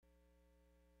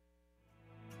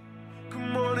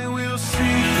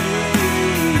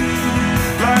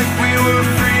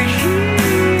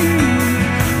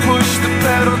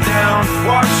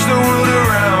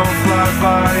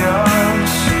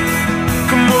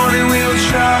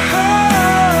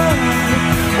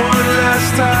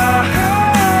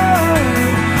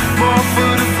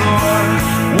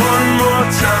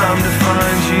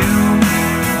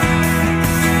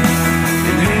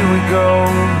go,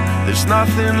 there's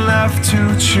nothing left to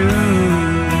choose.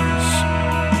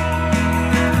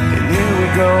 And here we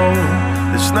go,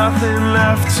 there's nothing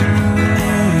left to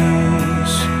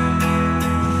lose.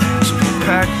 So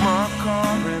pack my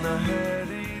car and I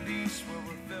headed east where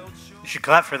we built your... You should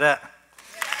clap for that.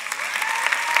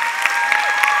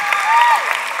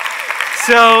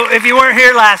 So if you weren't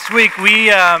here last week, we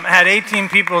had 18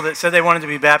 people that said they wanted to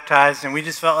be baptized, and we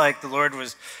just felt like the Lord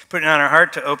was putting it on our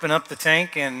heart to open up the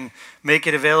tank and make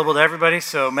it available to everybody.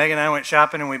 So Meg and I went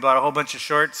shopping, and we bought a whole bunch of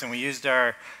shorts, and we used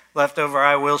our leftover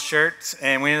I Will shirts,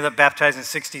 and we ended up baptizing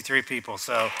 63 people.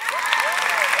 So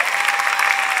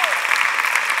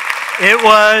it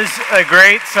was a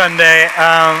great Sunday.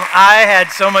 I had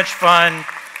so much fun.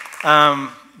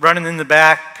 Running in the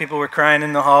back, people were crying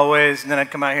in the hallways, and then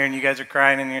I'd come out here and you guys are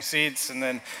crying in your seats, and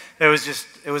then it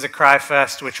was a cry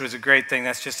fest, which was a great thing.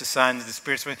 That's just a sign that the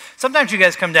Spirit's moving. Sometimes you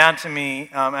guys come down to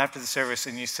me after the service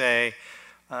and you say,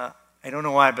 I don't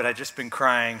know why, but I've just been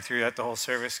crying throughout the whole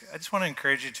service. I just want to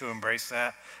encourage you to embrace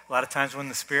that. A lot of times when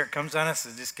the Spirit comes on us,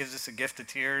 it just gives us a gift of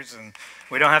tears, and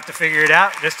we don't have to figure it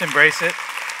out. Just embrace it,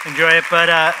 enjoy it. But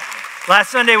last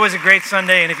Sunday was a great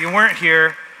Sunday, and if you weren't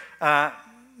here,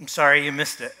 I'm sorry you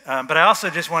missed it. But I also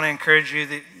just want to encourage you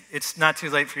that it's not too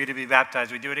late for you to be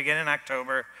baptized. We do it again in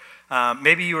October.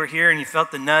 Maybe you were here and you felt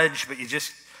the nudge, but you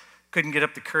just couldn't get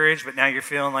up the courage, but now you're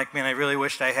feeling like, man, I really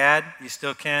wished I had. You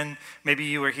still can. Maybe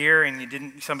you were here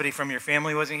and somebody from your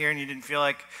family wasn't here and you didn't feel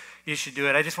like you should do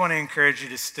it. I just want to encourage you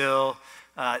to still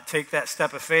take that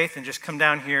step of faith and just come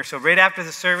down here. So right after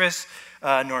the service,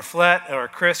 Norflette or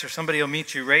Chris or somebody will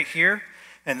meet you right here,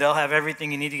 and they'll have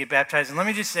everything you need to get baptized. And let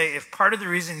me just say, if part of the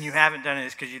reason you haven't done it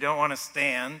is because you don't want to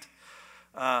stand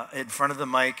in front of the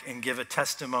mic and give a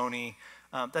testimony,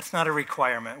 that's not a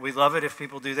requirement. We love it if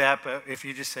people do that, but if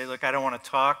you just say, look, I don't want to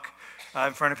talk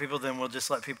in front of people, then we'll just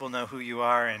let people know who you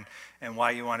are and why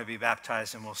you want to be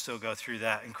baptized, and we'll still go through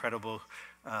that incredible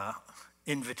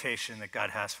invitation that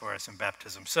God has for us in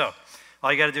baptism. So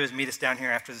all you got to do is meet us down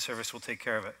here after the service. We'll take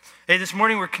care of it. Hey, this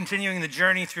morning we're continuing the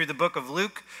journey through the book of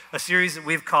Luke, a series that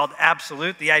we've called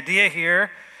Absolute. The idea here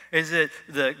is that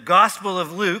the Gospel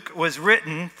of Luke was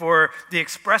written for the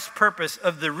express purpose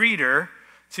of the reader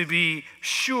to be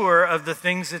sure of the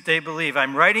things that they believe.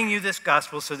 I'm writing you this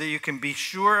gospel so that you can be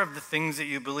sure of the things that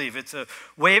you believe. It's a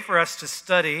way for us to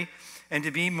study and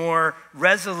to be more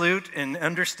resolute in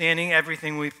understanding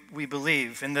everything we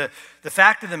believe. And the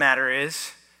fact of the matter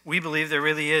is, we believe there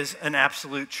really is an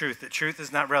absolute truth, that truth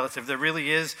is not relative. There really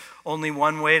is only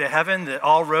one way to heaven, that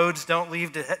all roads don't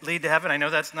lead to heaven. I know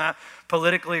that's not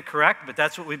politically correct, but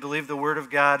that's what we believe the Word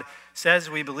of God says.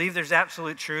 We believe there's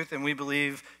absolute truth, and we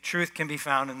believe truth can be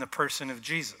found in the person of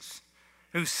Jesus,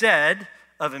 who said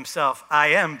of himself, I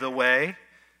am the way,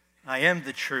 I am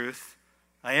the truth,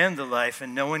 I am the life,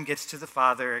 and no one gets to the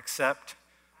Father except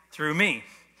through me.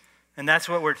 And that's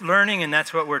what we're learning, and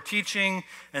that's what we're teaching,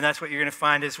 and that's what you're going to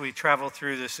find as we travel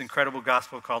through this incredible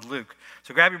gospel called Luke.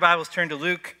 So grab your Bibles, turn to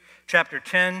Luke chapter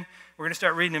 10. We're going to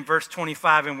start reading in verse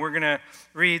 25, and we're going to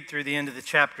read through the end of the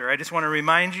chapter. I just want to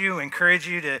remind you, encourage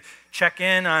you to check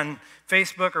in on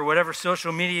Facebook or whatever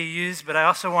social media you use, but I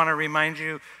also want to remind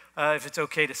you if it's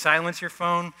okay to silence your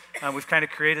phone. We've kind of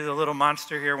created a little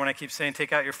monster here when I keep saying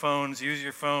take out your phones, use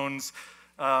your phones.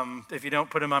 If you don't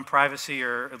put them on privacy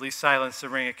or at least silence the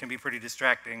ring, it can be pretty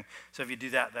distracting. So if you do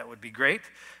that, that would be great.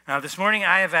 Now, this morning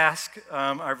I have asked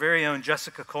our very own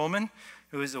Jessica Coleman,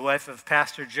 who is the wife of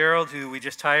Pastor Gerald, who we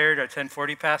just hired, our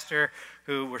 1040 pastor,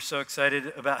 who we're so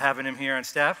excited about having him here on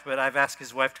staff. But I've asked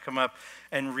his wife to come up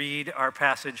and read our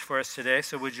passage for us today.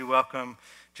 So would you welcome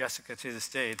Jessica to the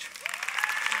stage?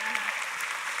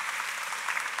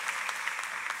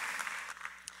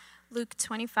 Luke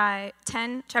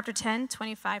chapter 10,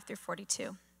 25 through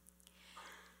 42.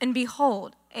 And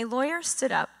behold, a lawyer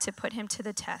stood up to put him to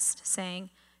the test, saying,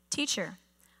 Teacher,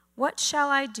 what shall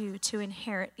I do to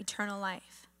inherit eternal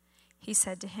life? He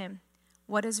said to him,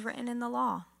 What is written in the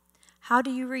law? How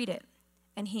do you read it?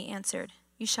 And he answered,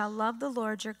 You shall love the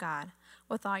Lord your God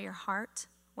with all your heart,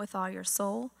 with all your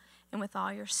soul, and with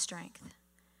all your strength,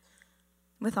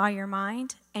 with all your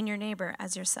mind, and your neighbor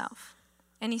as yourself.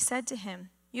 And he said to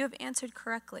him, You have answered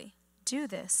correctly. Do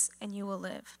this, and you will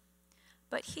live.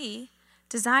 But he,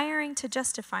 desiring to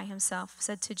justify himself,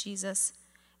 said to Jesus,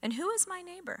 And who is my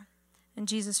neighbor? And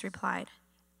Jesus replied,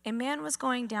 A man was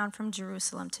going down from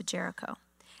Jerusalem to Jericho,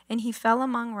 and he fell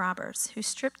among robbers, who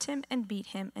stripped him and beat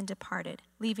him and departed,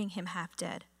 leaving him half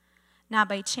dead. Now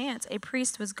by chance a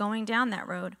priest was going down that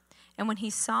road, and when he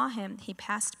saw him, he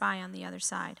passed by on the other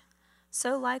side.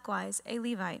 So likewise a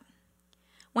Levite,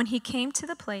 when he came to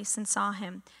the place and saw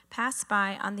him, passed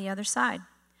by on the other side.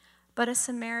 But a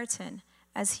Samaritan,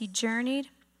 as he journeyed,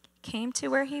 came to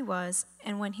where he was,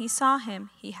 and when he saw him,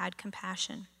 he had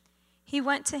compassion. He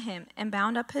went to him and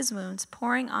bound up his wounds,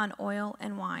 pouring on oil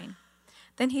and wine.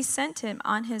 Then he sent him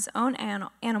on his own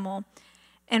animal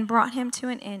and brought him to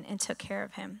an inn and took care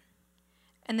of him.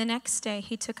 And the next day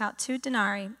he took out 2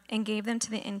 denarii and gave them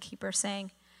to the innkeeper,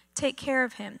 saying, "Take care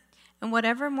of him, and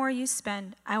whatever more you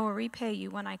spend, I will repay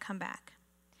you when I come back."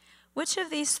 Which of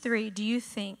these 3 do you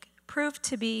think proved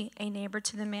to be a neighbor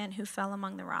to the man who fell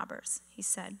among the robbers? He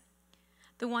said,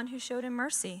 "The one who showed him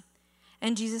mercy."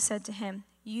 And Jesus said to him,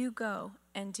 "You go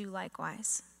and do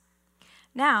likewise."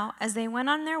 Now, as they went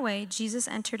on their way, Jesus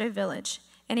entered a village,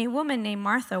 and a woman named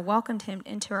Martha welcomed him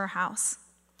into her house.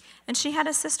 And she had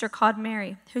a sister called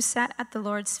Mary, who sat at the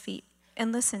Lord's feet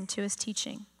and listened to his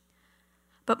teaching.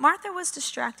 But Martha was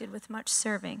distracted with much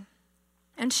serving.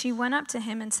 And she went up to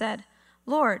him and said,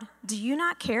 "Lord, do you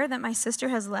not care that my sister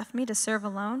has left me to serve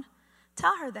alone?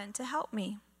 Tell her then to help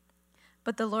me."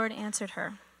 But the Lord answered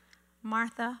her,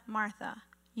 "Martha, Martha,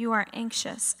 you are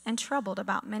anxious and troubled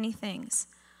about many things,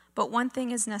 but one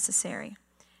thing is necessary.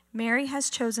 Mary has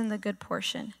chosen the good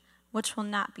portion, which will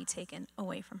not be taken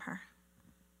away from her."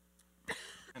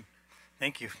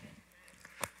 Thank you.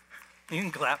 You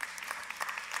can clap.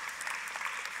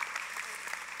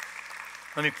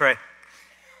 Let me pray.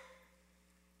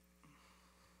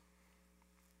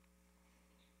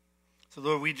 So,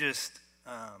 Lord, we just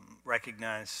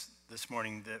recognize this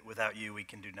morning that without you, we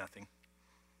can do nothing.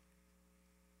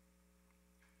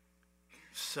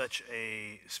 Such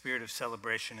a spirit of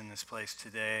celebration in this place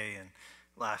today and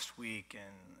last week,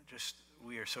 and just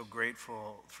we are so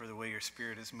grateful for the way your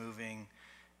spirit is moving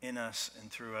in us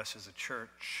and through us as a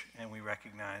church, and we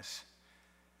recognize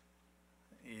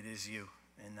it is you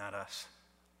and not us.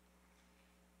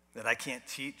 That I can't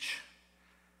teach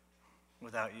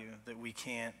without you, that we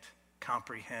can't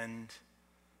comprehend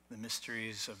the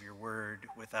mysteries of your word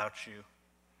without you.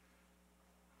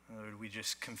 Lord, we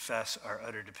just confess our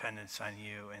utter dependence on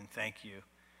you and thank you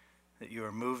that you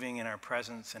are moving in our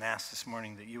presence, and ask this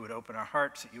morning that you would open our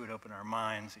hearts, that you would open our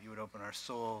minds, that you would open our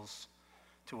souls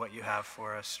to what you have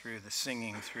for us through the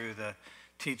singing, through the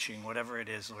teaching, whatever it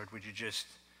is, Lord, would you just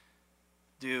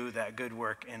do that good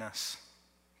work in us.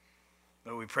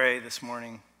 Lord, we pray this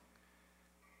morning,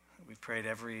 we prayed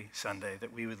every Sunday,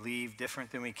 that we would leave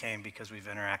different than we came because we've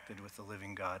interacted with the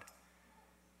living God.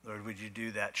 Lord, would you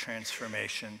do that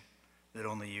transformation that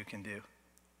only you can do?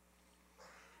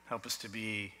 Help us to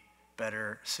be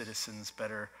better citizens,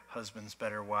 better husbands,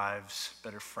 better wives,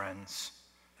 better friends.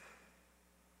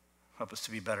 Help us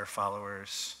to be better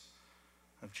followers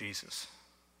of Jesus.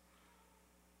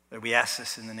 Lord, we ask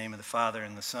this in the name of the Father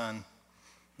and the Son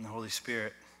and the Holy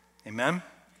Spirit. Amen?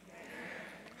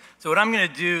 So what I'm going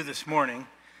to do this morning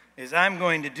is I'm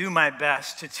going to do my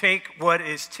best to take what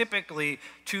is typically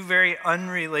 2 very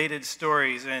unrelated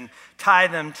stories and tie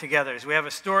them together. So we have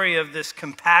a story of this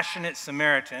compassionate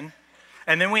Samaritan,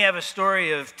 and then we have a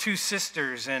story of 2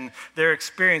 sisters and their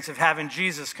experience of having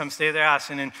Jesus come stay at their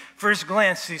house. And in first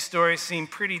glance, these stories seem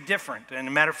pretty different. And as a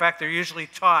matter of fact, they're usually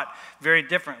taught very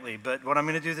differently. But what I'm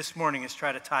going to do this morning is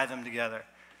try to tie them together.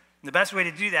 The best way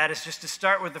to do that is just to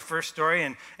start with the first story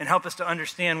and help us to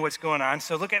understand what's going on.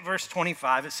 So look at verse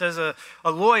 25. It says, a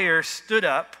lawyer stood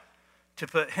up to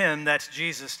put him, that's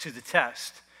Jesus, to the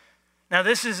test. Now,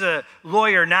 this is a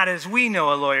lawyer not as we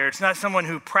know a lawyer. It's not someone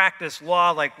who practiced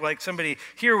law like somebody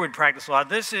here would practice law.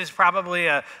 This is probably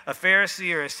a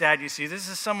Pharisee or a Sadducee. This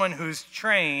is someone who's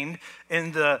trained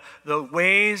in the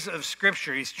ways of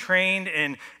Scripture. He's trained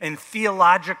in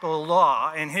theological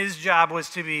law, and his job was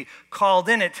to be called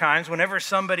in at times. Whenever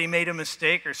somebody made a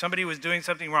mistake or somebody was doing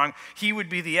something wrong, he would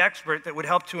be the expert that would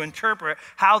help to interpret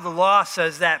how the law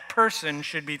says that person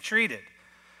should be treated.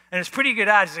 And it's pretty good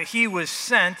odds that he was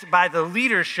sent by the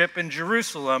leadership in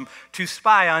Jerusalem to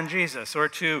spy on Jesus or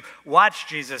to watch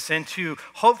Jesus and to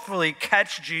hopefully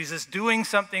catch Jesus doing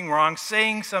something wrong,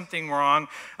 saying something wrong,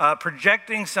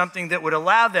 projecting something that would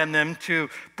allow them to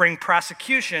bring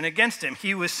prosecution against him.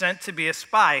 He was sent to be a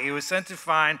spy. He was sent to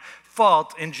find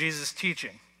fault in Jesus'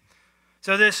 teaching.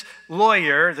 So this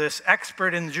lawyer, this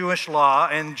expert in Jewish law,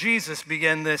 and Jesus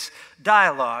begin this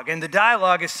dialogue. And the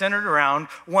dialogue is centered around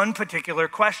one particular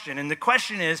question. And the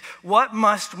question is, what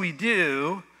must we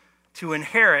do to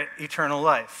inherit eternal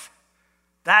life?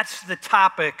 That's the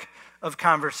topic of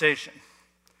conversation.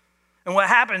 And what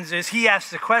happens is he asks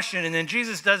the question, and then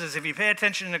Jesus does this. If you pay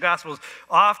attention in the Gospels,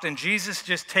 often Jesus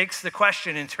just takes the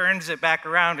question and turns it back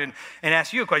around and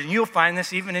asks you a question. You'll find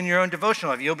this even in your own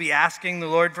devotional life. You'll be asking the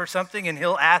Lord for something, and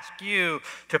he'll ask you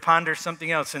to ponder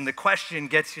something else. And the question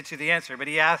gets you to the answer. But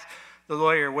he asked the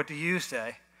lawyer, "What do you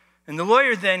say?" And the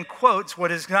lawyer then quotes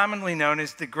what is commonly known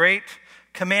as the Great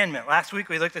Commandment. Last week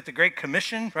we looked at the Great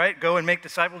Commission, right? Go and make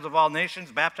disciples of all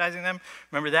nations, baptizing them.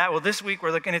 Remember that? Well, this week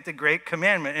we're looking at the Great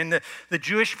Commandment. And the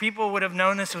Jewish people would have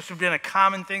known this. This would have been a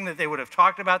common thing that they would have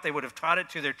talked about. They would have taught it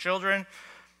to their children.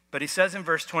 But he says in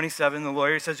verse 27, the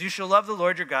lawyer says, you shall love the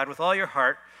Lord your God with all your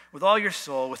heart, with all your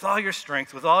soul, with all your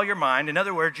strength, with all your mind. In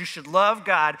other words, you should love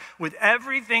God with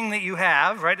everything that you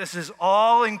have, right? This is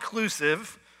all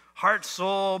inclusive, heart,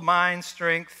 soul, mind,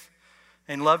 strength,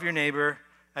 and love your neighbor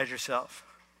as yourself.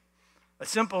 A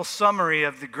simple summary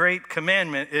of the Great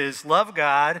Commandment is love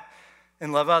God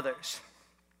and love others.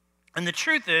 And the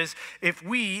truth is, if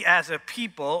we as a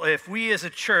people, if we as a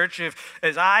church,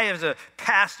 as I as a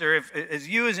pastor, as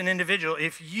you as an individual,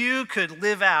 if you could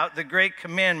live out the Great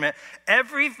Commandment,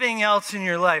 everything else in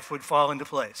your life would fall into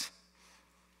place.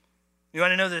 You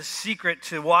want to know the secret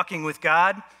to walking with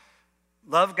God?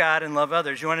 Love God and love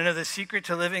others. You want to know the secret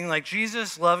to living like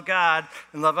Jesus? Love God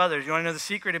and love others. You want to know the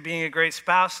secret of being a great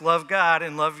spouse? Love God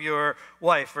and love your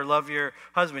wife or love your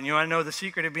husband. You want to know the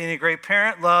secret of being a great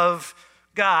parent? Love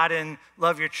God and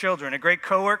love your children. A great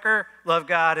coworker? Love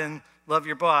God and love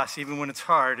your boss, even when it's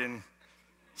hard, and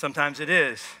sometimes it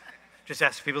is. Just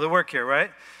ask the people that work here,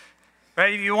 right?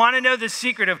 Right? If you want to know the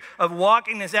secret of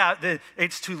walking this out,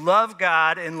 it's to love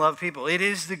God and love people. It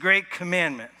is the Great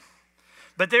Commandment.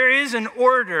 But there is an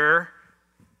order,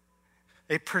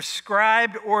 a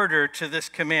prescribed order to this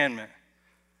commandment.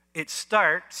 It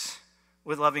starts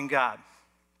with loving God.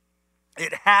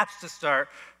 It has to start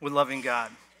with loving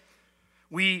God.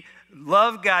 We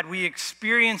love God, we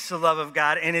experience the love of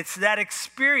God, and it's that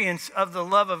experience of the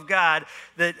love of God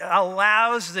that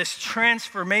allows this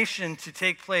transformation to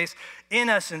take place in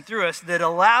us and through us, that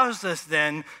allows us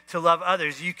then to love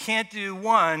others. You can't do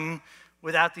one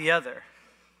without the other.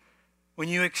 When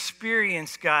you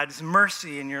experience God's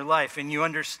mercy in your life and you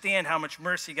understand how much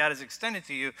mercy God has extended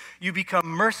to you, you become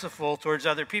merciful towards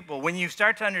other people. When you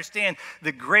start to understand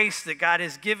the grace that God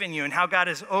has given you and how God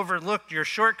has overlooked your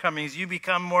shortcomings, you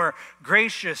become more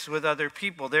gracious with other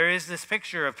people. There is this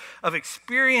picture of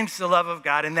experience the love of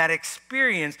God, and that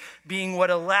experience being what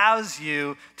allows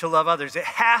you to love others. It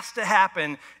has to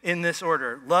happen in this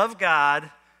order. Love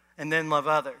God and then love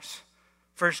others.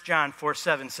 1 John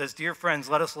 4:7 says, dear friends,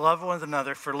 let us love one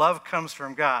another, for love comes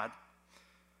from God.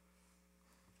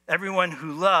 Everyone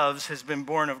who loves has been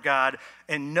born of God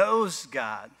and knows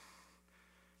God.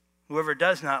 Whoever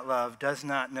does not love does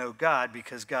not know God,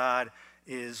 because God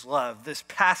is love. This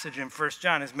passage in 1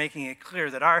 John is making it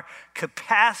clear that our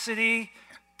capacity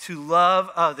to love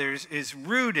others is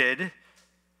rooted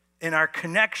in our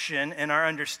connection and our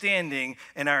understanding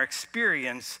and our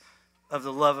experience of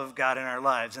the love of God in our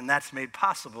lives. And that's made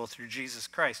possible through Jesus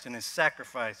Christ and his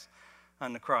sacrifice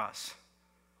on the cross.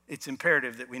 It's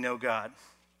imperative that we know God.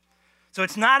 So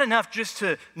it's not enough just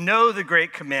to know the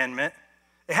Great Commandment.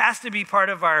 It has to be part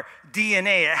of our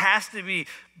DNA. It has to be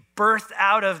birthed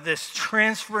out of this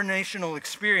transformational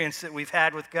experience that we've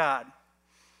had with God.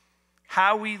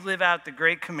 How we live out the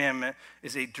Great Commandment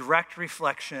is a direct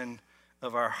reflection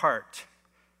of our heart.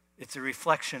 It's a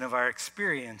reflection of our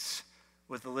experience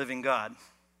with the living God.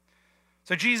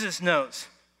 So Jesus knows.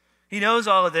 He knows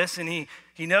all of this, and he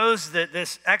knows that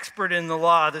this expert in the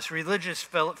law, this religious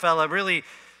fella, really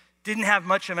didn't have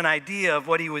much of an idea of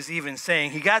what he was even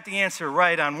saying. He got the answer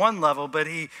right on one level, but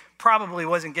he probably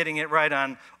wasn't getting it right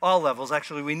on all levels.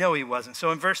 Actually, we know he wasn't.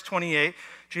 So in verse 28,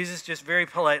 Jesus just very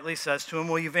politely says to him,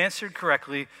 well, you've answered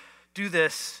correctly. Do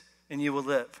this, and you will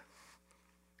live.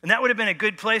 And that would have been a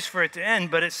good place for it to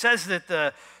end, but it says that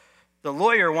the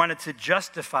lawyer wanted to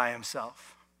justify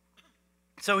himself.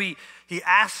 So he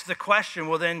asks the question,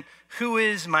 well then, who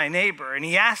is my neighbor? And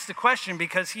he asks the question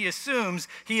because he assumes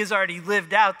he has already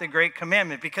lived out the Great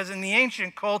Commandment. Because in the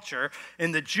ancient culture,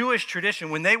 in the Jewish tradition,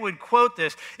 when they would quote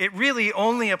this, it really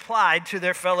only applied to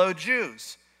their fellow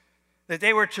Jews. That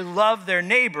they were to love their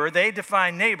neighbor. They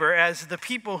defined neighbor as the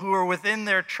people who were within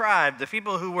their tribe, the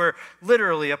people who were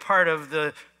literally a part of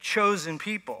the chosen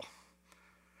people.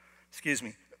 Excuse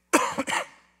me.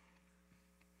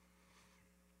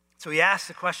 So he asks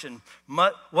the question,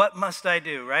 what must I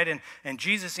do, right? And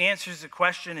Jesus answers the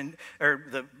question, or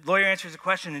the lawyer answers the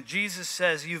question, and Jesus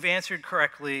says, you've answered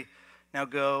correctly, now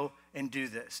go and do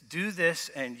this. Do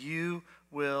this and you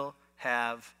will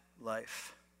have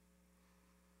life.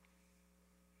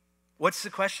 What's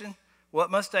the question? What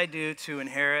must I do to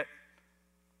inherit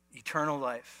eternal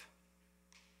life?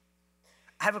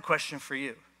 I have a question for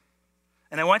you.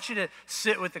 And I want you to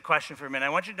sit with the question for a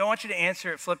minute. Don't want you to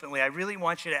answer it flippantly. I really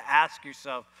want you to ask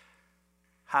yourself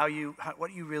what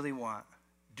do you really want?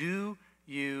 Do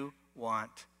you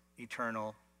want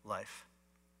eternal life?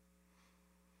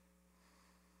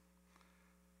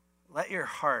 let your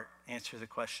heart answer the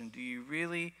question, do you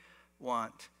really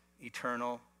want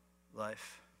eternal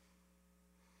life?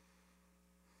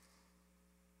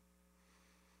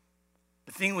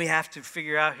 The thing we have to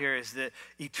figure out here is that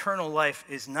eternal life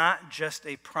is not just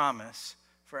a promise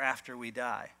for after we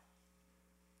die.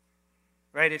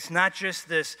 Right? It's not just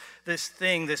this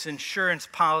thing, this insurance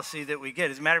policy that we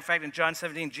get. As a matter of fact, in John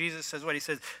 17, Jesus says what? He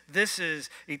says, this is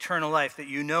eternal life, that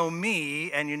you know me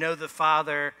and you know the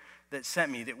Father that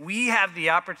sent me. That we have the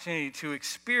opportunity to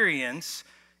experience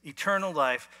eternal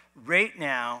life right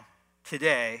now,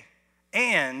 today,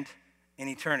 and in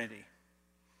eternity.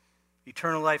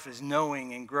 Eternal life is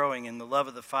knowing and growing in the love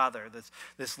of the Father. That's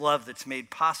this love that's made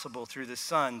possible through the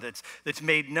Son, that's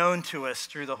made known to us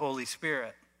through the Holy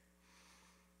Spirit.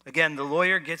 Again, the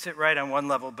lawyer gets it right on one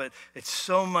level, but it's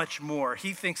so much more.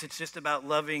 He thinks it's just about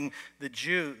loving the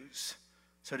Jews.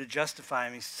 So to justify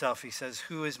himself, he says,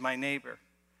 who is my neighbor?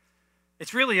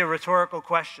 It's really a rhetorical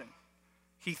question.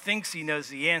 He thinks he knows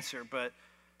the answer, but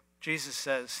Jesus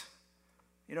says,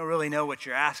 you don't really know what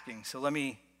you're asking, so let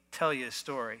me tell you a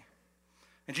story.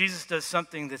 And Jesus does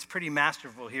something that's pretty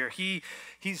masterful here. He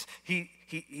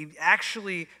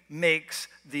actually makes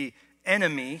the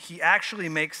enemy, he actually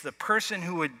makes the person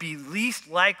who would be least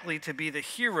likely to be the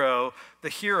hero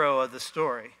of the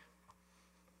story.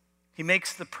 He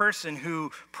makes the person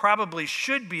who probably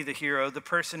should be the hero, the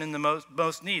person in the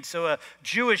most need. So a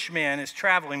Jewish man is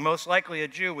traveling. Most likely a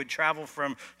Jew would travel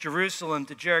from Jerusalem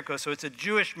to Jericho. So it's a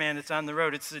Jewish man that's on the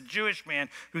road. It's a Jewish man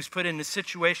who's put in the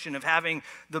situation of having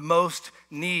the most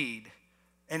need.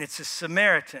 And it's a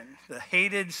Samaritan, the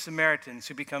hated Samaritans,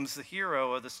 who becomes the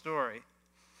hero of the story.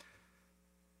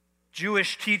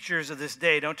 Jewish teachers of this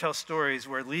day don't tell stories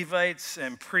where Levites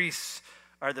and priests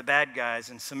are the bad guys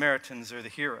and Samaritans are the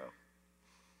hero.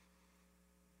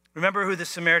 Remember who the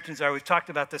Samaritans are. We've talked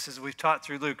about this as we've taught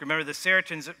through Luke. Remember, the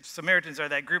Samaritans are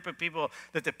that group of people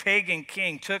that the pagan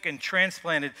king took and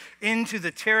transplanted into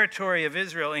the territory of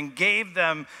Israel and gave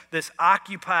them this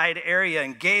occupied area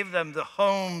and gave them the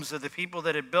homes of the people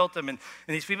that had built them. And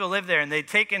these people lived there, and they'd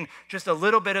taken just a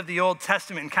little bit of the Old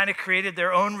Testament and kind of created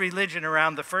their own religion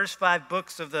around the first 5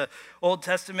 books of the Old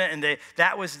Testament, and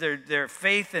that was their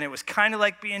faith, and it was kind of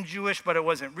like being Jewish, but it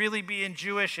wasn't really being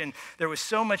Jewish, and there was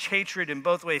so much hatred in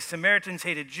both ways. Samaritans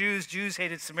hated Jews, Jews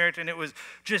hated Samaritan. It was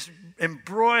just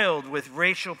embroiled with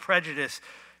racial prejudice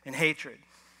and hatred.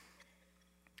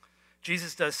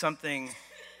 Jesus does something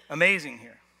amazing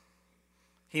here.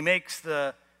 He makes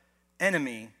the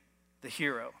enemy the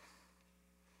hero.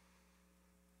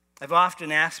 I've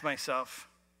often asked myself,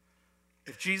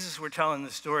 if Jesus were telling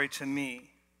the story to me,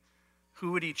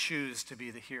 who would he choose to be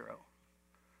the hero?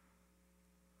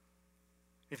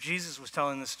 If Jesus was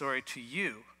telling the story to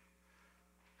you,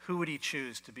 who would he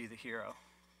choose to be the hero?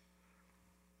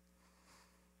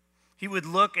 He would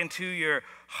look into your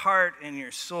heart and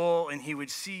your soul, and he would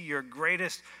see your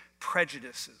greatest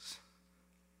prejudices.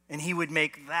 And he would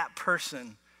make that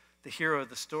person the hero of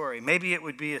the story. Maybe it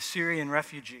would be a Syrian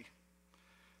refugee.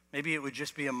 Maybe it would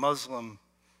just be a Muslim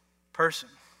person.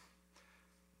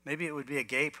 Maybe it would be a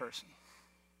gay person.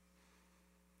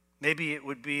 Maybe it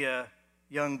would be a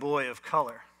young boy of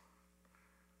color.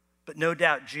 But no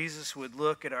doubt Jesus would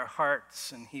look at our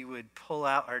hearts and he would pull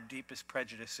out our deepest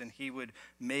prejudice and he would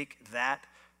make that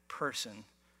person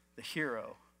the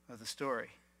hero of the story.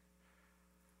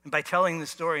 And by telling the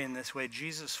story in this way,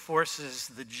 Jesus forces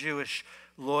the Jewish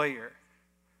lawyer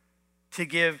to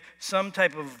give some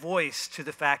type of voice to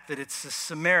the fact that it's the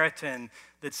Samaritan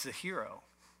that's the hero.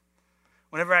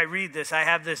 Whenever I read this, I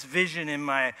have this vision in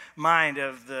my mind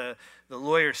of the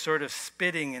lawyer sort of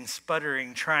spitting and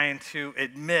sputtering, trying to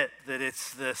admit that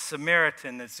it's the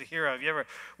Samaritan that's the hero. Have you ever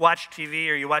watched TV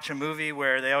or you watch a movie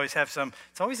where they always have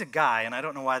it's always a guy, and I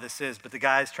don't know why this is, but the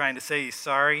guy's trying to say he's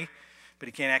sorry, but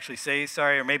he can't actually say he's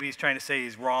sorry, or maybe he's trying to say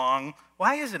he's wrong.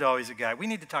 Why is it always a guy? We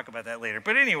need to talk about that later.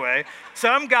 But anyway,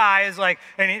 some guy is like,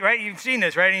 right? You've seen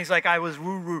this, right? And he's like, I was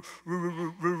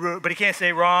but he can't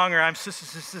say wrong, or I'm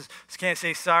can't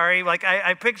say sorry. Like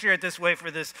I picture it this way for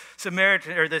this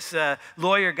Samaritan or this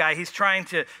lawyer guy. He's trying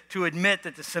to admit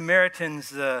that the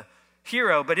Samaritan's the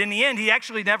hero, but in the end, he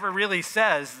actually never really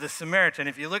says the Samaritan.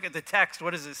 If you look at the text,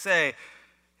 what does it say? It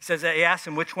says that he asked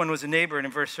him which one was a neighbor, and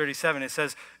in verse 37, it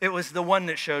says, it was the one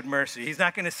that showed mercy. He's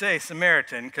not going to say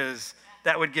Samaritan because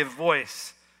that would give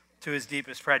voice to his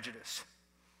deepest prejudice.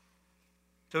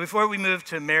 So before we move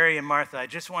to Mary and Martha, I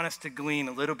just want us to glean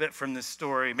a little bit from this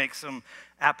story, make some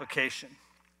application.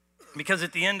 Because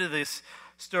at the end of this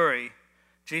story,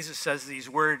 Jesus says these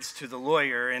words to the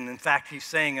lawyer, and in fact, he's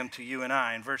saying them to you and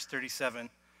I. In verse 37,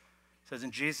 it says,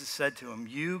 and Jesus said to him,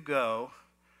 you go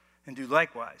and do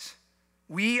likewise.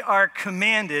 We are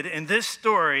commanded in this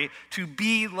story to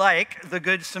be like the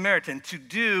Good Samaritan, to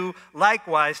do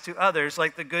likewise to others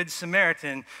like the Good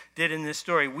Samaritan did in this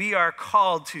story. We are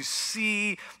called to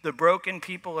see the broken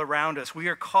people around us. We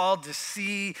are called to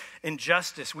see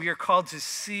injustice. We are called to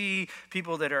see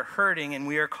people that are hurting, and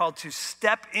we are called to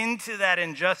step into that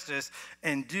injustice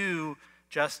and do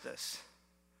justice.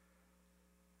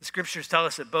 The scriptures tell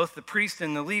us that both the priest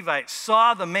and the Levite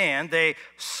saw the man. They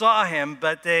saw him,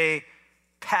 but they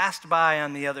passed by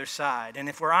on the other side. And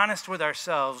if we're honest with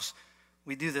ourselves,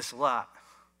 we do this a lot.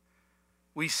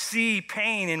 We see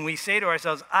pain and we say to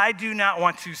ourselves, I do not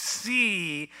want to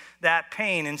see that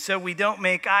pain. And so we don't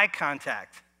make eye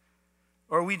contact.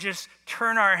 Or we just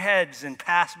turn our heads and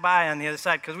pass by on the other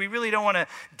side because we really don't want to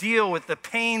deal with the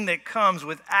pain that comes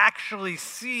with actually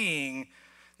seeing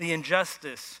the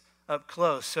injustice up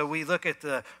close. So we look at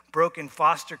the broken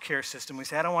foster care system. We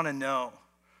say, I don't want to know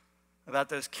about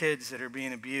those kids that are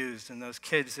being abused and those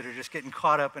kids that are just getting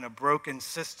caught up in a broken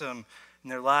system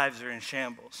and their lives are in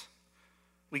shambles.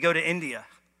 We go to India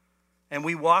and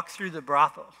we walk through the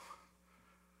brothel.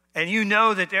 And you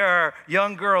know that there are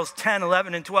young girls, 10,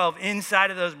 11, and 12, inside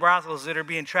of those brothels that are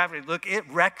being trafficked. Look, it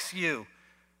wrecks you.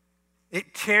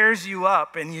 It tears you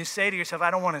up, and you say to yourself,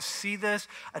 I don't want to see this.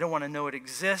 I don't want to know it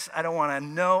exists. I don't want to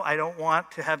know. I don't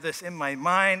want to have this in my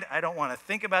mind. I don't want to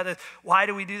think about this. Why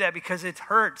do we do that? Because it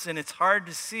hurts, and it's hard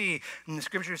to see. And the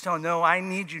scripture is telling, no, I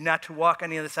need you not to walk on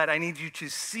the other side. I need you to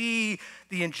see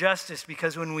the injustice,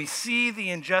 because when we see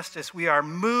the injustice, we are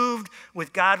moved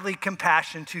with godly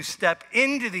compassion to step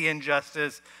into the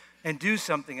injustice and do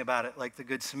something about it, like the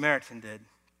Good Samaritan did.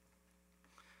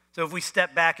 So if we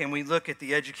step back and we look at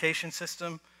the education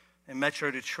system in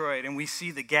Metro Detroit and we see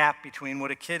the gap between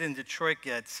what a kid in Detroit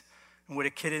gets and what a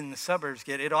kid in the suburbs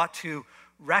get, it ought to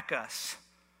wreck us.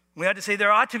 We ought to say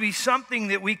there ought to be something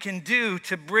that we can do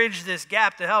to bridge this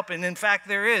gap to help. And in fact,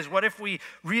 there is. What if we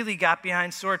really got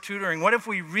behind SOAR tutoring? What if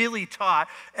we really taught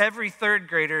every third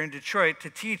grader in Detroit to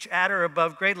teach at or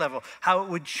above grade level? How it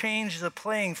would change the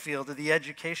playing field of the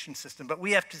education system. But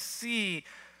we have to see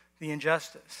the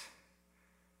injustice.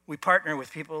 We partner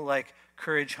with people like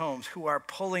Courage Homes who are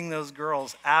pulling those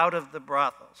girls out of the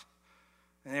brothels.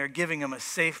 And they're giving them a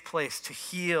safe place to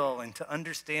heal and to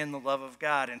understand the love of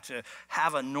God and to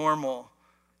have a normal,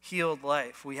 healed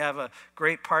life. We have a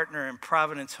great partner in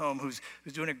Providence Home who's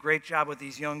doing a great job with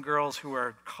these young girls who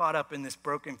are caught up in this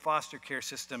broken foster care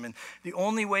system. And the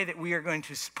only way that we are going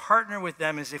to partner with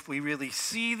them is if we really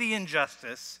see the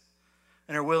injustice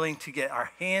and are willing to get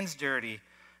our hands dirty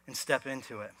and step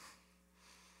into it.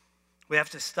 We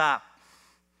have to stop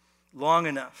long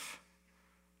enough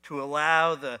to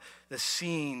allow the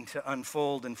scene to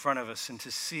unfold in front of us and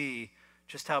to see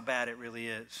just how bad it really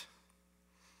is.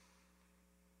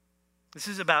 This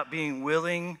is about being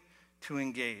willing to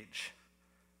engage,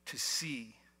 to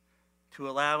see, to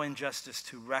allow injustice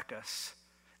to wreck us,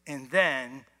 and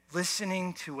then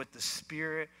listening to what the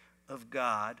Spirit of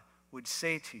God would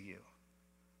say to you.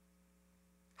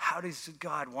 How does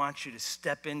God want you to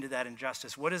step into that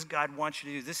injustice? What does God want you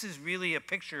to do? This is really a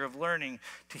picture of learning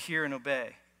to hear and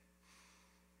obey.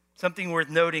 Something worth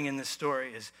noting in this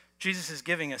story is Jesus is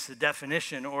giving us a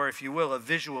definition, or if you will, a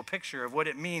visual picture of what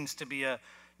it means to be a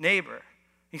neighbor.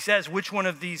 He says, which one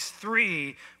of these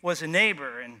three was a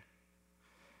neighbor, and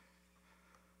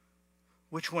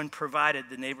which one provided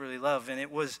the neighborly love? And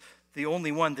it was the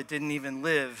only one that didn't even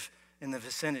live in the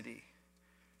vicinity.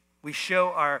 We show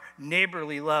our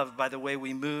neighborly love by the way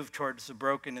we move towards the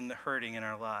broken and the hurting in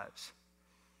our lives.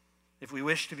 If we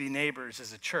wish to be neighbors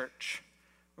as a church,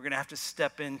 we're going to have to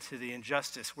step into the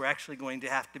injustice. We're actually going to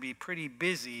have to be pretty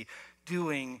busy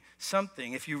doing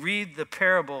something. If you read the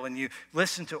parable and you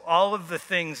listen to all of the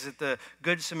things that the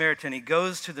Good Samaritan, he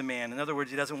goes to the man. In other words,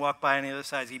 he doesn't walk by on the other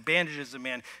side. He bandages the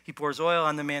man. He pours oil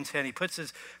on the man's head. He puts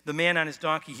the man on his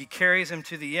donkey. He carries him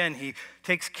to the inn. He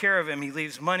takes care of him. He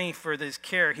leaves money for this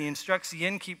care. He instructs the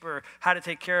innkeeper how to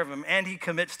take care of him, and he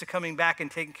commits to coming back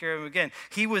and taking care of him again.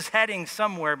 He was heading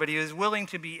somewhere, but he was willing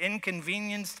to be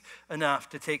inconvenienced enough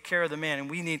to take care of the man, and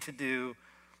we need to do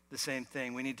the same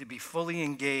thing. We need to be fully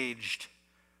engaged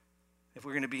if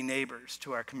we're going to be neighbors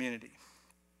to our community.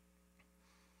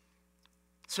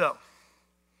 So,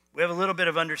 we have a little bit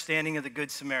of understanding of the Good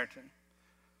Samaritan.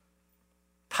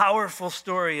 Powerful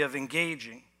story of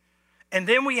engaging. And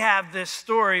then we have this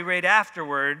story right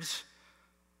afterwards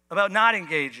about not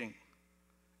engaging.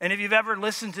 And if you've ever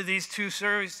listened to these two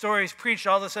stories preached,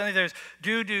 all of a sudden there's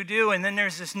do, and then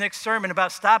there's this next sermon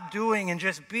about stop doing and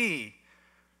just be.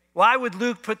 Why would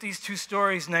Luke put these two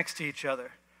stories next to each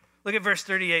other? Look at verse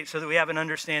 38 so that we have an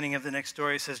understanding of the next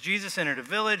story. It says, Jesus entered a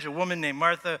village. A woman named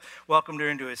Martha welcomed her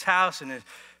into his house, and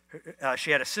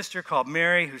she had a sister called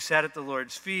Mary who sat at the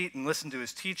Lord's feet and listened to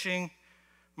his teaching.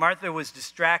 Martha was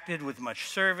distracted with much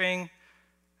serving,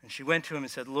 and she went to him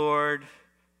and said, Lord,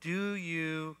 do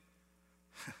you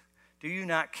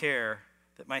not care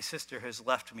that my sister has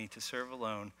left me to serve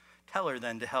alone? Tell her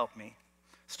then to help me.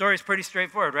 Story's pretty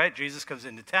straightforward, right? Jesus comes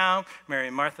into town. Mary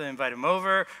and Martha invite him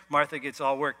over. Martha gets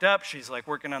all worked up. She's like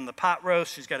working on the pot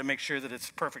roast. She's got to make sure that it's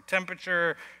perfect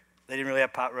temperature. They didn't really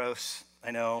have pot roasts,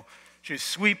 I know. She's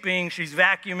sweeping, she's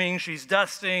vacuuming, she's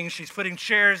dusting, she's putting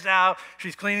chairs out,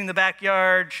 she's cleaning the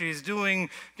backyard, she's doing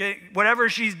whatever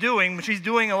she's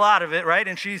doing a lot of it, right?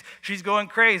 And she's going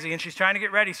crazy, and she's trying to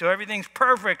get ready. So everything's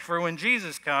perfect for when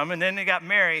Jesus comes. And then they got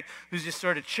Mary, who's just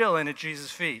sort of chilling at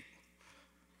Jesus' feet,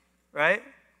 right?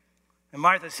 And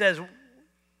Martha says,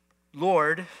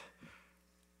 Lord,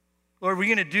 we're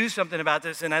going to do something about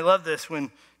this. And I love this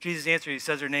when Jesus answers, he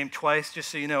says her name twice. Just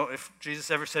so you know, if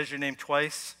Jesus ever says your name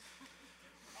twice,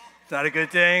 it's not a good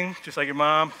thing. Just like your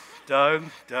mom, Doug,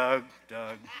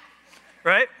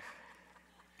 right?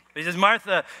 He says,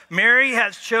 Martha, Mary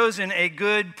has chosen a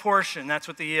good portion. That's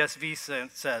what the ESV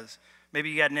says. Maybe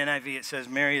you got an NIV, it says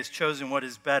Mary has chosen what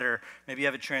is better. Maybe you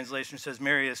have a translation that says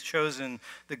Mary has chosen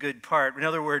the good part. In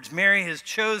other words, Mary has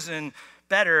chosen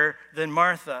better than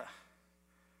Martha.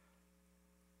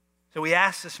 So we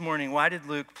asked this morning, why did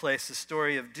Luke place the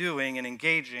story of doing and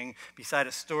engaging beside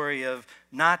a story of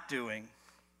not doing?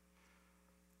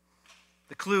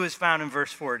 The clue is found in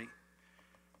verse 40,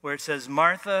 where it says,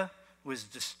 Martha was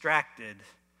distracted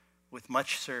with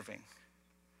much serving.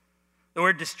 The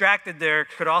word distracted there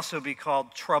could also be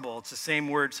called trouble. It's the same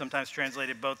word, sometimes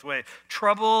translated both ways.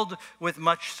 Troubled with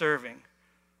much serving.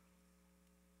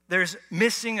 There's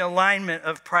missing alignment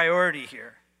of priority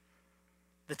here.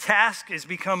 The task has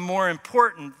become more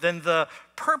important than the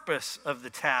purpose of the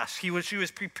task. She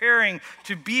was preparing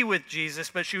to be with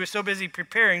Jesus, but she was so busy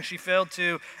preparing, she failed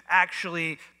to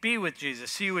actually be with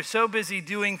Jesus. She was so busy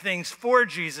doing things for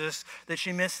Jesus that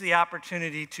she missed the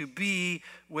opportunity to be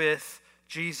with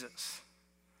Jesus.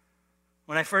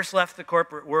 When I first left the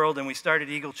corporate world and we started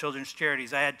Eagle Children's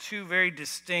Charities, I had two very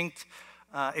distinct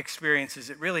experiences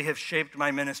that really have shaped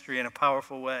my ministry in a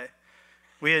powerful way.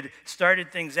 We had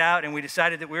started things out, and we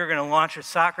decided that we were going to launch a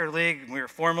soccer league. We were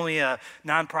formally a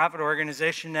nonprofit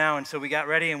organization now, and so we got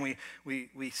ready, and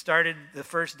we started the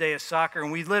first day of soccer,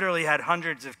 and we literally had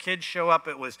hundreds of kids show up.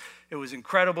 It was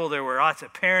incredible. There were lots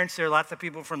of parents there. Lots of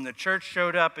people from the church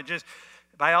showed up. It just,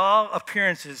 by all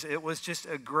appearances, it was just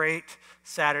a great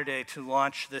Saturday to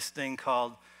launch this thing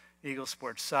called Eagle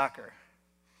Sports Soccer.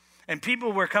 And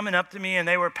people were coming up to me, and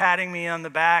they were patting me on the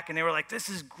back, and they were like, this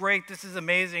is great, this is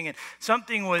amazing. And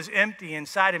something was empty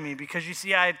inside of me because, you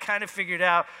see, I had kind of figured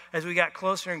out as we got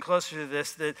closer and closer to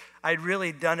this that I'd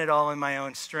really done it all in my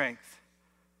own strength.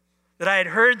 That I had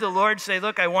heard the Lord say,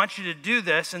 look, I want you to do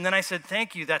this. And then I said,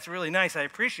 thank you, that's really nice, I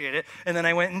appreciate it. And then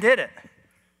I went and did it.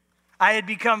 I had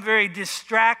become very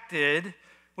distracted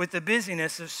with the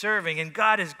busyness of serving. And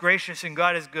God is gracious, and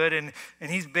God is good, and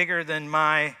he's bigger than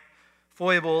my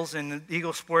foibles, and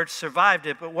Eagle Sports survived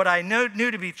it. But what I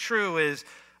knew to be true is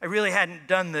I really hadn't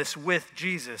done this with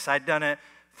Jesus. I'd done it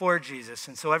for Jesus.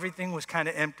 And so everything was kind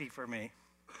of empty for me.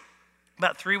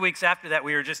 About 3 weeks after that,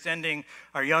 we were just ending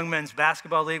our young men's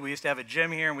basketball league. We used to have a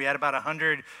gym here, and we had about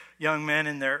 100 young men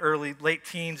in their late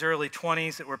teens, early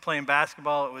 20s that were playing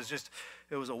basketball.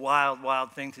 It was a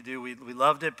wild thing to do. We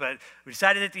loved it, but we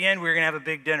decided at the end we were going to have a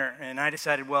big dinner. And I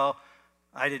decided,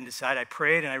 I didn't decide. I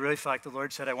prayed, and I really felt like the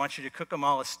Lord said, I want you to cook them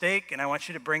all a steak, and I want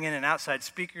you to bring in an outside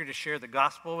speaker to share the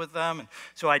gospel with them. And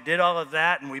so I did all of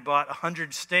that, and we bought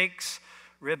 100 steaks,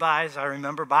 ribeyes. I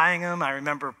remember buying them. I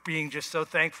remember being just so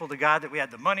thankful to God that we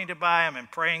had the money to buy them, and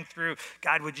praying through,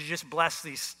 God, would you just bless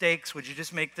these steaks? Would you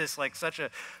just make this like such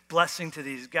a blessing to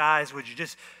these guys? Would you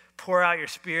just pour out your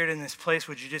spirit in this place?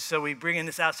 So we bring in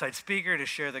this outside speaker to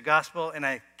share the gospel. And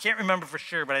I can't remember for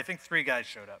sure, but I think 3 guys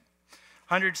showed up.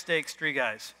 100 steaks, 3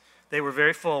 guys. They were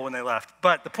very full when they left.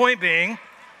 But the point being,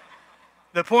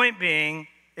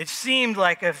 it seemed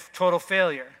like a total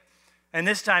failure. And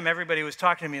this time everybody was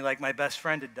talking to me like my best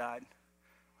friend had died.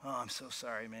 Oh, I'm so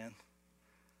sorry, man.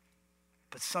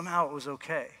 But somehow it was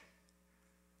okay.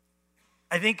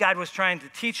 I think God was trying to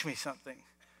teach me something.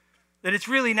 That it's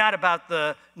really not about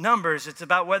the numbers. It's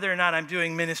about whether or not I'm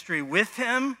doing ministry with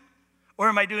him, or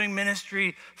am I doing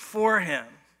ministry for him?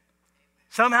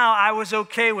 Somehow I was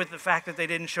okay with the fact that they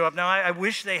didn't show up. Now, I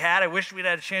wish they had. I wish we'd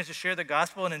had a chance to share the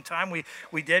gospel, and in time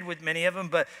we did with many of them.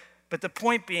 But But the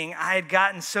point being, I had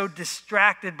gotten so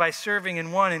distracted by serving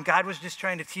in one, and God was just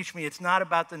trying to teach me it's not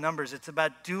about the numbers, it's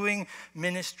about doing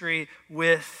ministry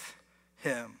with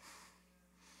him.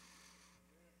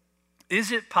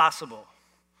 Is it possible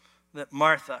that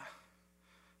Martha,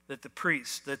 that the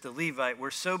priest, that the Levite were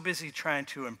so busy trying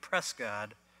to impress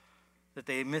God that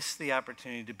they missed the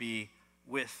opportunity to be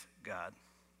with God?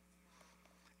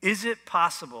 Is it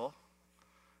possible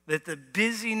that the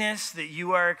busyness that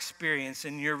you are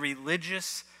experiencing in your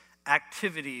religious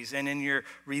activities and in your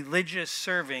religious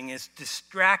serving is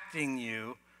distracting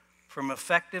you from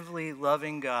effectively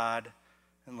loving God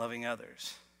and loving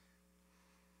others?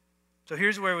 So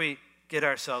here's where we get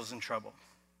ourselves in trouble.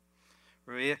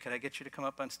 Maria, could I get you to come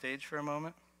up on stage for a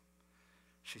moment?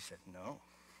 She said no.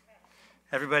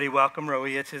 Everybody welcome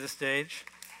Roia to the stage.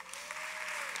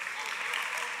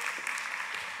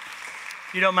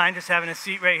 If you don't mind just having a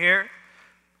seat right here.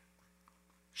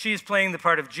 She is playing the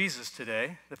part of Jesus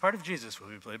today. The part of Jesus will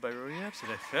be played by Roia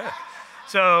today. Yeah.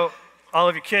 So all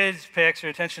of your kids, pay extra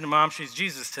attention to Mom. She's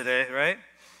Jesus today, right?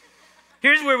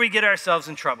 Here's where we get ourselves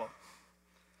in trouble.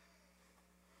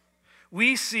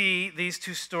 We see these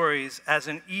two stories as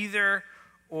an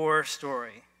either-or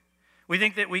story. We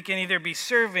think that we can either be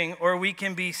serving or we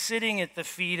can be sitting at the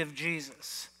feet of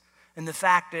Jesus. And the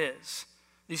fact is,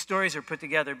 these stories are put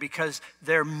together because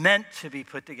they're meant to be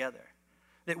put together.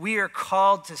 That we are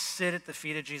called to sit at the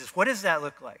feet of Jesus. What does that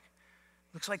look like?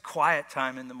 It looks like quiet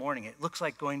time in the morning. It looks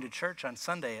like going to church on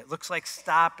Sunday. It looks like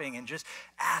stopping and just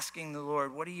asking the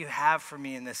Lord, what do you have for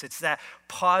me in this? It's that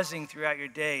pausing throughout your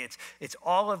day. It's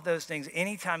all of those things.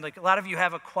 Anytime, like a lot of you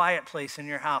have a quiet place in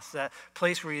your house, that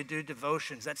place where you do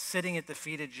devotions. That's sitting at the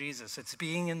feet of Jesus. It's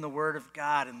being in the Word of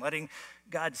God and letting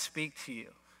God speak to you.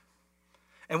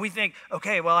 And we think,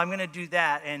 okay, well, I'm going to do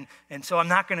that, and so I'm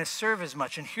not going to serve as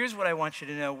much. And here's what I want you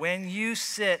to know. When you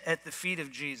sit at the feet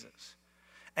of Jesus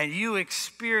and you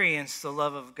experience the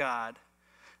love of God,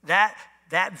 that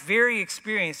very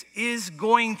experience is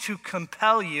going to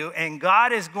compel you, and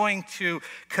God is going to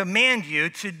command you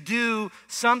to do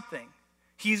something.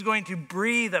 He's going to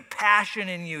breathe a passion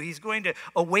in you. He's going to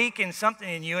awaken something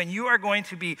in you, and you are going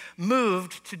to be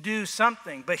moved to do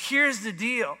something. But here's the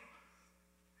deal.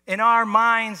 In our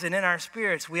minds and in our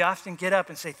spirits, we often get up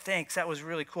and say, thanks, that was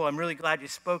really cool. I'm really glad you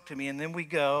spoke to me. And then we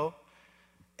go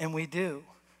and we do.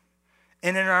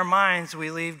 And in our minds, we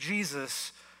leave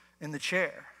Jesus in the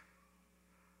chair.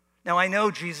 Now, I know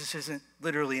Jesus isn't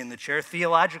literally in the chair.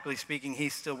 Theologically speaking,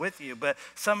 he's still with you. But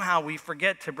somehow we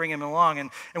forget to bring him along. And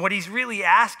what he's really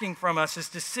asking from us is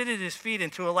to sit at his feet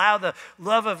and to allow the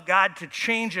love of God to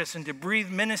change us and to breathe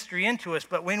ministry into us.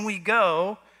 But when we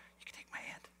go,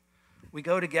 we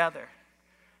go together,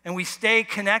 and we stay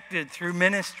connected through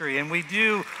ministry, and we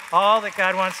do all that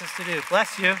God wants us to do.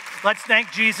 Bless you. Let's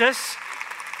thank Jesus.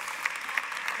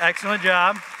 Excellent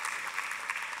job.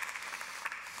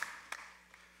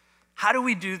 How do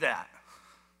we do that?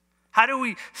 How do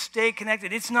we stay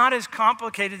connected? It's not as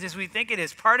complicated as we think it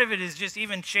is. Part of it is just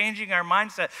even changing our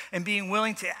mindset and being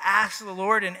willing to ask the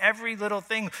Lord in every little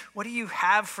thing, what do you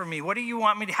have for me? What do you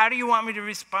want me to, how do you want me to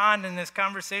respond in this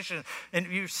conversation? And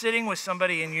you're sitting with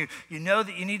somebody and you know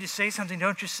that you need to say something.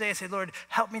 Don't just say it. Say, Lord,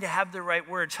 help me to have the right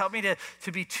words. Help me to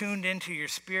be tuned into your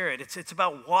spirit. It's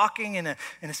about walking in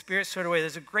a spirit sort of way.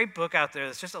 There's a great book out there.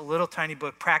 It's just a little tiny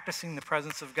book, Practicing the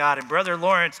Presence of God. And Brother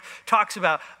Lawrence talks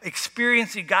about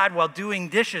experiencing God while doing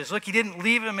dishes. Look, he didn't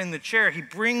leave him in the chair. He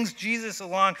brings Jesus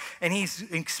along, and he's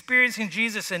experiencing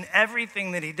Jesus in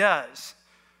everything that he does.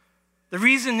 The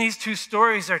reason these two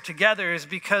stories are together is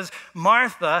because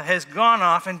Martha has gone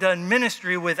off and done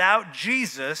ministry without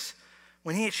Jesus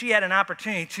when she had an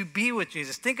opportunity to be with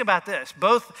Jesus. Think about this.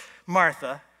 Both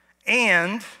Martha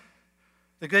and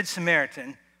the Good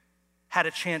Samaritan had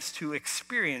a chance to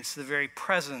experience the very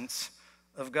presence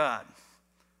of God.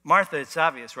 Martha, it's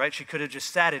obvious, right? She could have just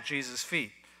sat at Jesus'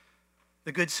 feet.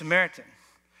 The Good Samaritan,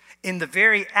 in the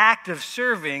very act of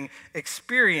serving,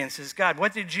 experiences God.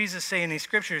 What did Jesus say in these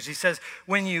scriptures? He says,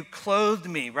 when you clothed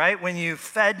me, right? When you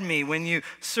fed me, when you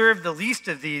served the least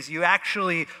of these, you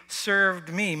actually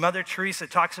served me. Mother Teresa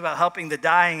talks about helping the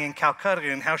dying in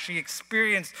Calcutta and how she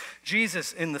experienced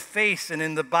Jesus in the face and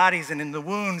in the bodies and in the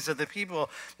wounds of the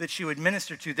people that she would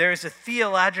minister to. There is a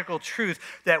theological truth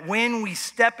that when we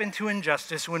step into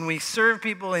injustice, when we serve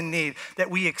people in need, that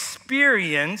we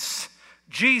experience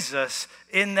Jesus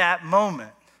in that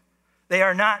moment. They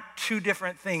are not two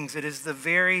different things. It is the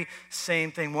very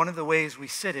same thing. One of the ways we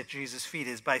sit at Jesus' feet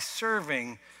is by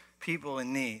serving people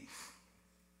in need.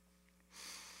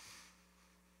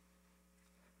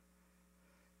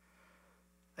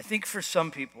 I think for some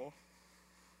people,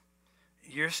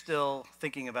 you're still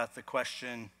thinking about the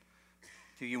question,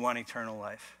 Do you want eternal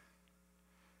life?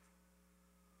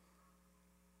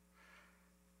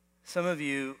 Some of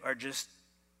you are just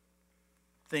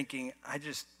thinking, I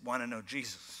just want to know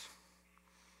Jesus.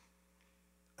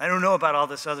 I don't know about all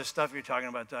this other stuff you're talking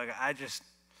about, Doug. I just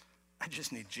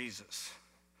need Jesus.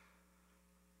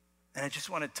 And I just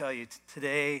want to tell you,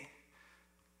 today,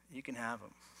 you can have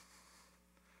him.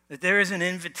 That there is an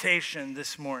invitation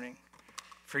this morning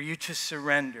for you to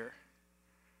surrender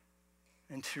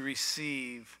and to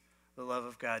receive the love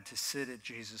of God, to sit at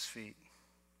Jesus' feet.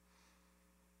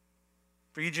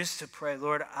 For you just to pray,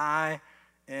 Lord, I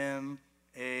am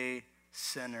a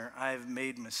sinner. I've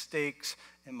made mistakes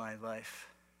in my life.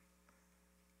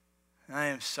 And I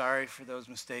am sorry for those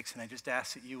mistakes, and I just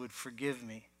ask that you would forgive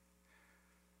me.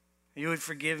 You would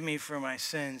forgive me for my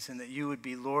sins, and that you would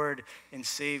be Lord and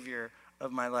Savior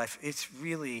of my life. It's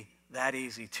really that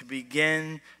easy to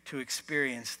begin to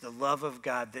experience the love of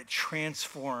God that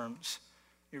transforms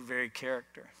your very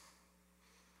character.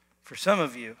 For some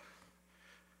of you,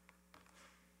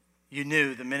 you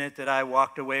knew the minute that I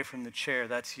walked away from the chair,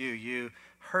 that's you. You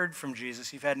heard from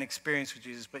Jesus. You've had an experience with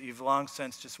Jesus, but you've long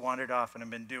since just wandered off and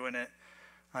have been doing it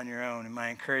on your own. And my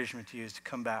encouragement to you is to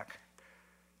come back,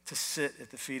 to sit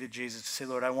at the feet of Jesus, to say,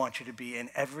 Lord, I want you to be in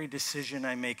every decision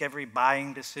I make, every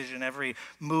buying decision, every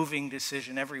moving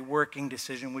decision, every working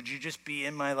decision. Would you just be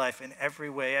in my life in every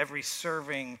way, every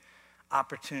serving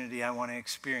opportunity I want to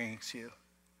experience you?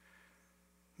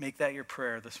 Make that your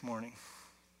prayer this morning.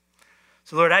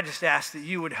 So, Lord, I just ask that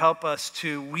you would help us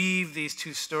to weave these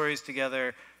two stories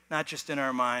together, not just in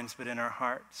our minds, but in our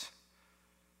hearts.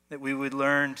 That we would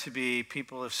learn to be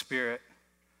people of spirit,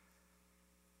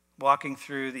 walking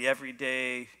through the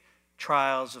everyday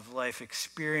trials of life,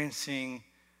 experiencing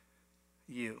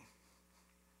you.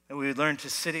 That we would learn to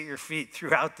sit at your feet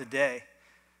throughout the day.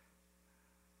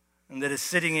 And that as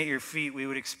sitting at your feet, we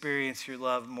would experience your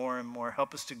love more and more.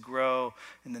 Help us to grow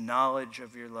in the knowledge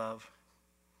of your love.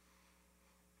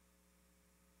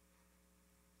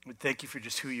 We thank you for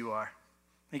just who you are.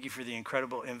 Thank you for the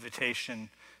incredible invitation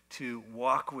to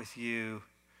walk with you,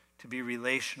 to be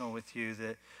relational with you,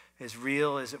 that as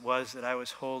real as it was that I was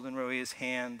holding Roia's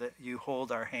hand, that you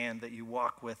hold our hand, that you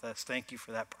walk with us. Thank you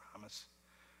for that promise.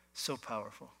 So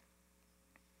powerful.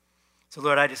 So,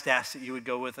 Lord, I just ask that you would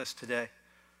go with us today.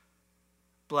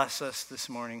 Bless us this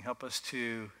morning. Help us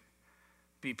to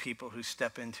be people who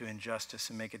step into injustice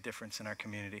and make a difference in our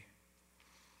community.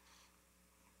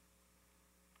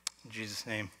 In Jesus'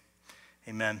 name,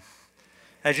 amen.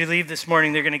 As you leave this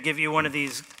morning, they're going to give you one of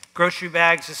these grocery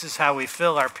bags. This is how we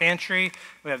fill our pantry.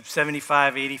 We have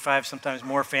 75, 85, sometimes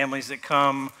more families that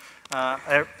come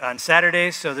on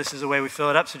Saturdays, so this is the way we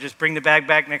fill it up. So just bring the bag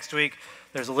back next week.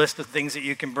 There's a list of things that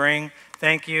you can bring.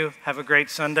 Thank you. Have a great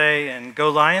Sunday, and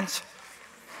go Lions.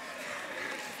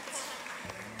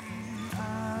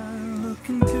 I look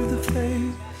into the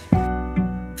face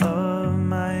of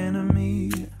my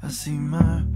enemy. I see my